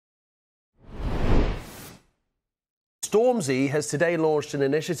Stormzy has today launched an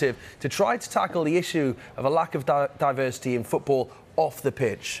initiative to try to tackle the issue of a lack of diversity in football off the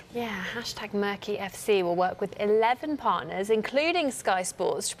pitch. Yeah, hashtag Merky FC will work with 11 partners, including Sky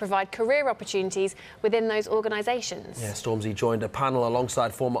Sports, to provide career opportunities within those organisations. Yeah, Stormzy joined a panel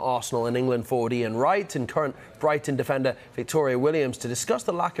alongside former Arsenal and England forward Ian Wright and current Brighton defender Victoria Williams to discuss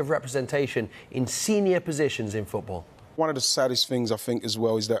the lack of representation in senior positions in football. One of the saddest things, I think, as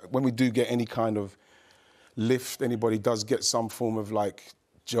well, is that when we do get any kind of lift, anybody does get some form of, like,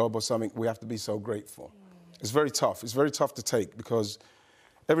 job or something, we have to be so grateful. It's very tough. It's very tough to take because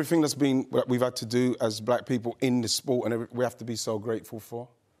everything that we've had to do as black people in the sport, and we have to be so grateful for.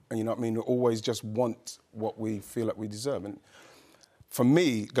 And you know what I mean? We always just want what we feel like we deserve. And for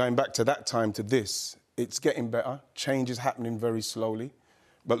me, going back to that time to this, it's getting better. Change is happening very slowly.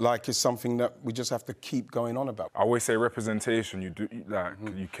 But, like, it's something that we just have to keep going on about. I always say representation.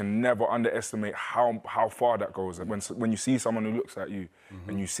 You can never underestimate how far that goes. When you see someone who looks at you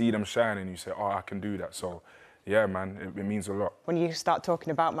and you see them shining, you say, "Oh, I can do that." So, yeah, man, it means a lot. When you start talking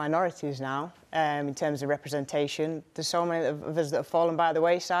about minorities now, in terms of representation, there's so many of us that have fallen by the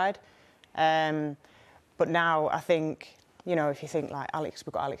wayside. But now I think, you know, if you think like Alex,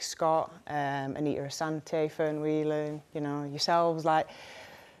 we've got Alex Scott, Anita Asante, Fern Whelan, you know, yourselves, like,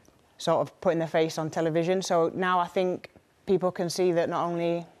 sort of putting their face on television. So now I think people can see that not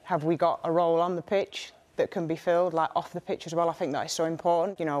only have we got a role on the pitch that can be filled, like off the pitch as well. I think that is so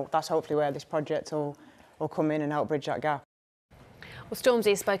important. You know, that's hopefully where this project will come in and help bridge that gap. Well, Stormzy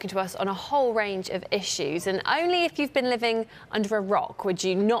has spoken to us on a whole range of issues, and only if you've been living under a rock would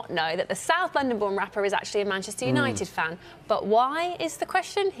you not know that the South London-born rapper is actually a Manchester United fan. But why is the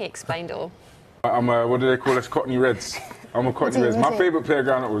question? He explained all. I'm what do they call us? Cockney Reds. I'm a Cockney Reds. My favourite player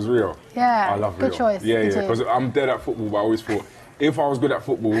growing up was Rio. Yeah, I love Rio. good choice. Yeah, because I'm dead at football, but I always thought if I was good at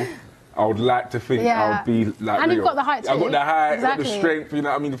football, I would like to think I would be like and Rio. You've got the height too. I've got the height, exactly. I've got the strength, you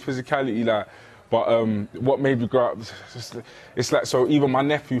know what I mean, the physicality, like. But what made me grow up, it's like, so even my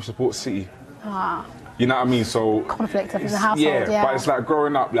nephew supports City. You know what I mean? So conflict in the household, yeah. But it's like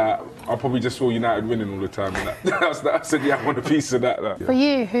growing up, like I probably just saw United winning all the time. And I said, yeah, I want a piece of that. Like. For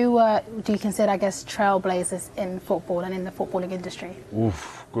you, who do you consider, I guess, trailblazers in football and in the footballing industry?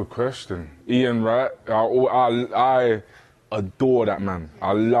 Oof, good question. Ian Wright, I adore that man.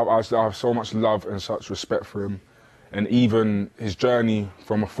 I have so much love and such respect for him. And even his journey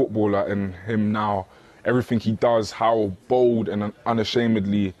from a footballer and him now, everything he does, how bold and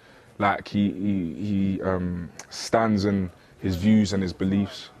unashamedly, like he stands in his views and his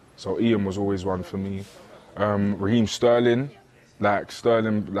beliefs. So Ian was always one for me. Raheem Sterling, like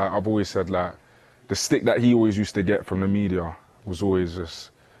I've always said, like the stick that he always used to get from the media was always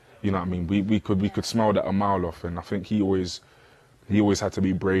just, you know what I mean. We could smell that a mile off, and I think he always had to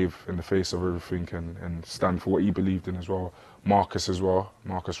be brave in the face of everything and stand for what he believed in as well. Marcus as well,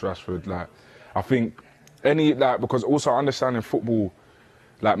 Marcus Rashford. Like, I think because also understanding football,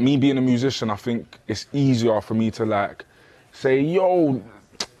 like me being a musician, I think it's easier for me to like say, yo,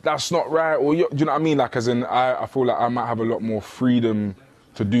 that's not right, or do you know what I mean? Like, as in, I feel like I might have a lot more freedom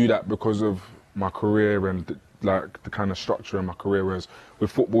to do that because of my career and like the kind of structure in my career. Whereas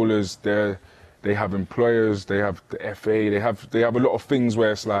with footballers, they have employers, they have the FA, they have a lot of things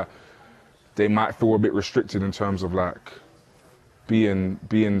where it's like they might feel a bit restricted in terms of like being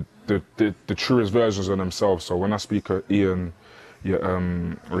the truest versions of themselves. So when I speak of Ian, your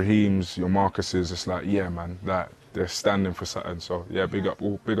Raheem's, your Marcus's, it's like, yeah, man, like they're standing for something. So yeah, big up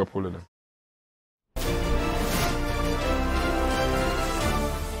all of them.